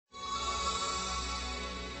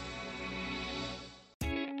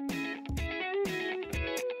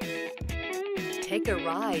Take a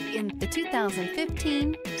ride in the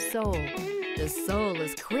 2015 Soul. The Soul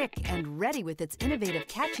is quick and ready with its innovative,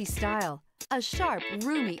 catchy style, a sharp,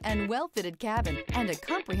 roomy, and well-fitted cabin, and a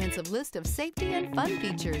comprehensive list of safety and fun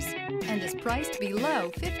features, and is priced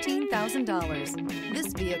below $15,000.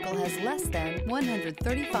 This vehicle has less than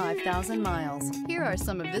 135,000 miles. Here are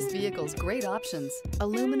some of this vehicle's great options: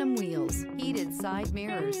 aluminum wheels, heated side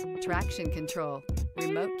mirrors, traction control,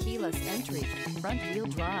 remote keyless entry, front-wheel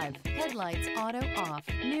drive, headlights auto off,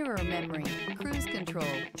 mirror memory, cruise control,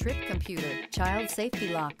 trip computer, child safety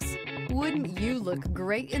locks. Wouldn't you look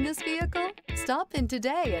great in this vehicle? Stop in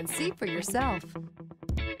today and see for yourself.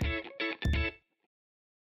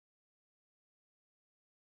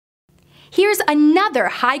 Here's another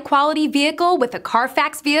high-quality vehicle with a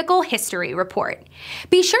Carfax Vehicle History Report.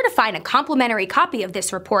 Be sure to find a complimentary copy of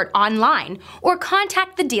this report online or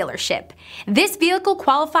contact the dealership. This vehicle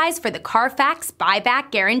qualifies for the Carfax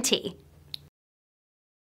Buyback Guarantee.